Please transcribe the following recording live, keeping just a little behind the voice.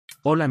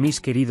Hola mis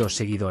queridos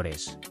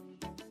seguidores.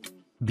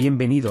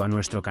 Bienvenido a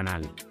nuestro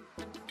canal.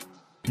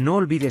 No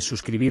olvides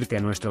suscribirte a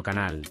nuestro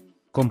canal,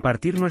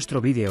 compartir nuestro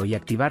vídeo y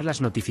activar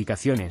las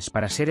notificaciones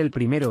para ser el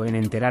primero en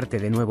enterarte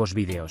de nuevos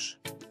vídeos.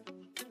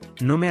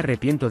 No me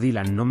arrepiento,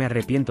 Dilan, no me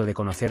arrepiento de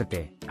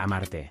conocerte,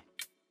 amarte.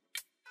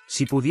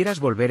 Si pudieras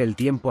volver el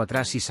tiempo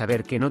atrás y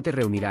saber que no te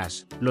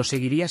reunirás, ¿lo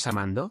seguirías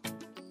amando?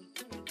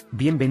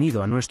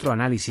 Bienvenido a nuestro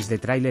análisis de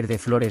tráiler de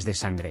Flores de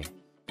Sangre.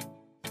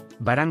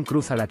 Varán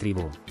cruza la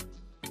tribu.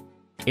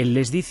 Él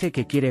les dice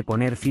que quiere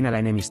poner fin a la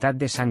enemistad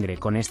de sangre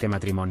con este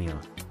matrimonio.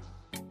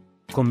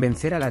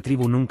 Convencer a la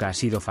tribu nunca ha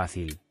sido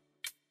fácil.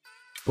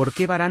 ¿Por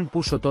qué Varán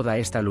puso toda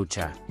esta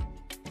lucha?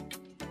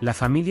 La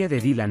familia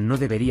de Dilan no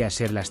debería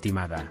ser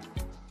lastimada.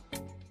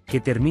 Que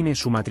termine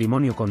su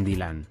matrimonio con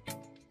Dilan.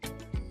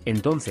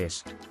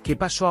 Entonces, ¿qué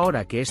pasó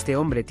ahora que este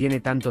hombre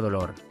tiene tanto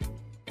dolor?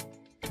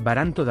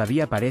 Varán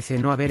todavía parece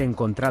no haber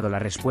encontrado la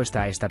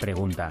respuesta a esta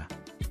pregunta.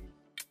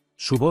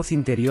 Su voz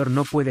interior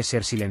no puede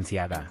ser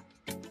silenciada.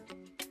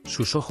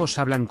 Sus ojos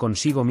hablan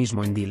consigo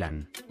mismo en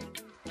Dilan.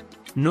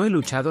 ¿No he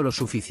luchado lo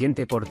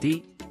suficiente por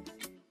ti?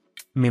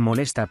 Me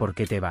molesta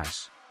porque te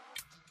vas.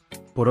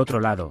 Por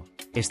otro lado,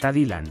 está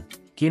Dilan,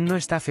 quien no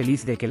está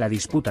feliz de que la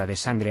disputa de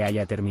sangre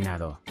haya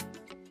terminado.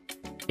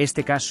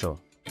 Este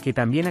caso, que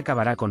también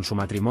acabará con su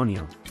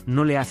matrimonio,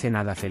 no le hace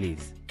nada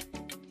feliz.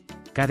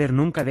 Kader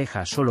nunca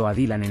deja solo a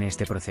Dilan en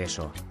este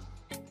proceso.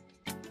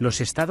 Los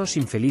estados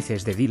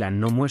infelices de Dilan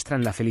no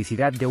muestran la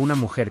felicidad de una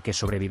mujer que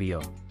sobrevivió.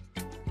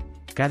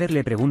 Kader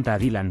le pregunta a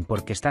Dilan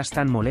por qué estás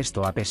tan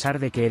molesto a pesar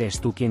de que eres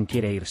tú quien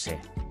quiere irse.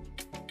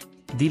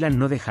 Dilan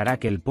no dejará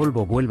que el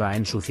polvo vuelva a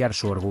ensuciar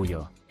su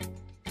orgullo.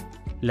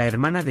 La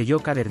hermana de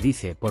Kader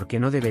dice por qué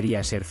no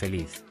debería ser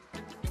feliz.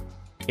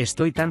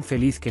 Estoy tan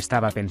feliz que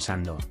estaba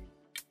pensando.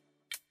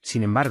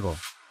 Sin embargo,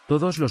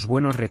 todos los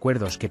buenos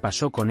recuerdos que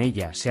pasó con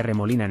ella se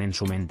arremolinan en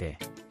su mente.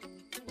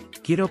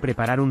 Quiero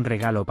preparar un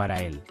regalo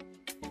para él.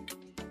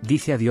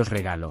 Dice adiós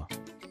regalo.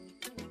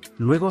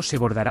 Luego se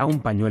bordará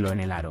un pañuelo en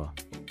el aro.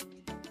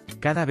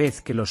 Cada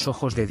vez que los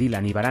ojos de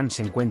Dilan y Varán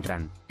se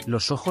encuentran,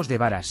 los ojos de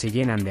Vara se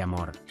llenan de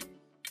amor.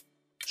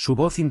 Su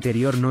voz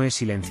interior no es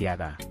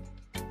silenciada.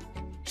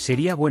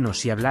 Sería bueno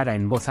si hablara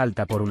en voz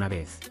alta por una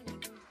vez.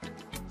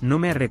 No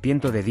me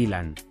arrepiento de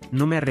Dilan,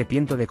 no me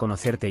arrepiento de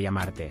conocerte y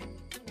amarte.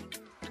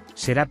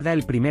 Serap da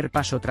el primer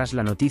paso tras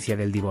la noticia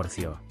del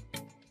divorcio.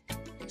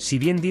 Si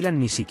bien Dilan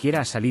ni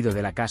siquiera ha salido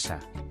de la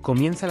casa,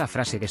 comienza la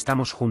frase que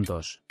estamos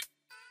juntos.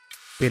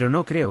 Pero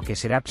no creo que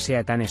Serap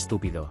sea tan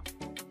estúpido.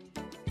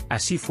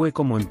 Así fue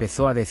como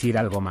empezó a decir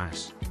algo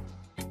más.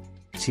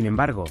 Sin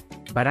embargo,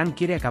 Varán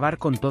quiere acabar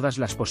con todas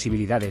las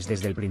posibilidades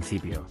desde el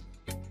principio.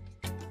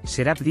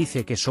 Serap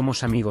dice que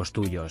somos amigos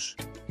tuyos.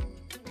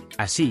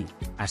 Así,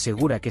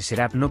 asegura que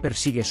Serap no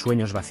persigue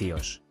sueños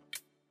vacíos.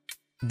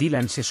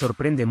 Dilan se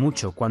sorprende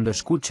mucho cuando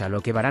escucha lo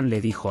que Varán le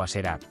dijo a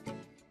Serap.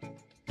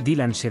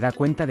 Dilan se da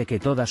cuenta de que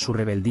toda su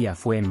rebeldía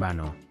fue en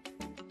vano.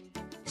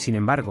 Sin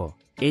embargo,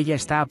 ella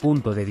está a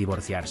punto de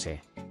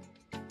divorciarse.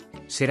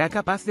 ¿Será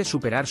capaz de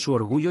superar su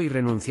orgullo y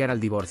renunciar al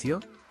divorcio?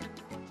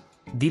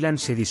 Dilan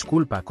se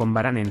disculpa con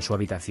Varán en su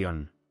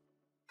habitación.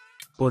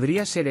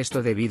 ¿Podría ser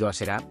esto debido a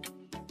Serap?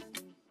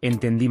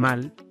 Entendí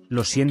mal,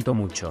 lo siento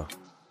mucho.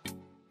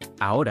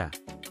 Ahora,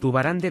 tu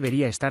Varán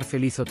debería estar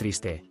feliz o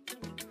triste.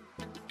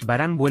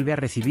 Varán vuelve a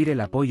recibir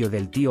el apoyo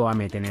del tío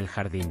Ahmet en el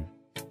jardín.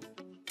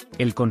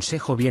 El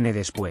consejo viene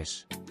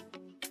después.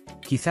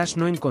 Quizás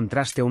no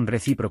encontraste un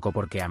recíproco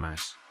porque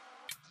amas.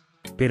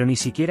 Pero ni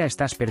siquiera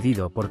estás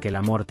perdido porque el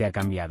amor te ha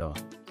cambiado.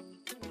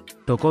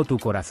 Tocó tu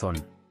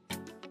corazón.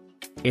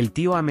 El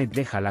tío Ahmet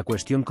deja la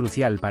cuestión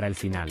crucial para el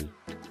final.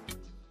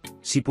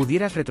 Si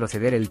pudieras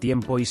retroceder el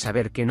tiempo y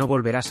saber que no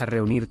volverás a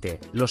reunirte,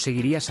 ¿lo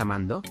seguirías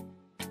amando?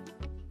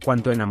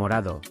 Cuánto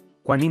enamorado,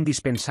 cuán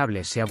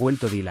indispensable se ha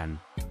vuelto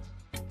Dilan.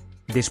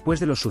 Después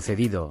de lo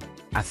sucedido,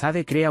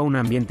 Azade crea un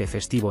ambiente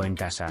festivo en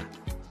casa.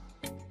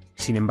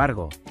 Sin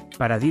embargo,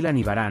 para Dilan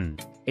y Varán,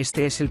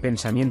 este es el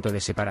pensamiento de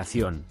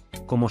separación,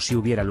 como si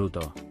hubiera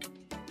luto.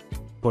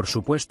 Por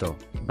supuesto,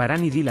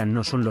 Varán y Dilan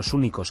no son los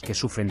únicos que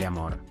sufren de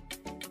amor.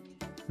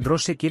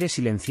 Rose quiere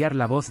silenciar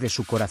la voz de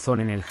su corazón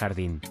en el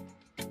jardín.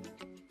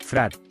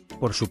 Frat,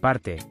 por su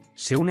parte,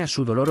 se une a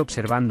su dolor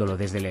observándolo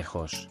desde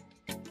lejos.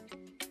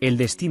 El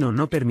destino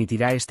no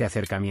permitirá este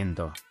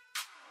acercamiento.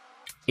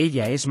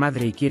 Ella es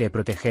madre y quiere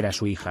proteger a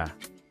su hija.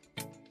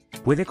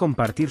 Puede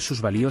compartir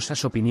sus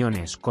valiosas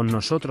opiniones con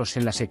nosotros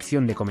en la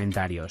sección de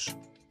comentarios.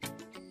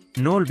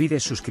 No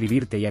olvides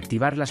suscribirte y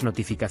activar las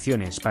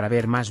notificaciones para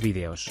ver más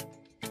vídeos.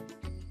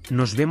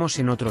 Nos vemos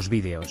en otros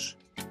vídeos.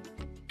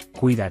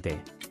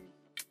 Cuídate.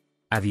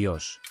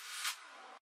 Adiós.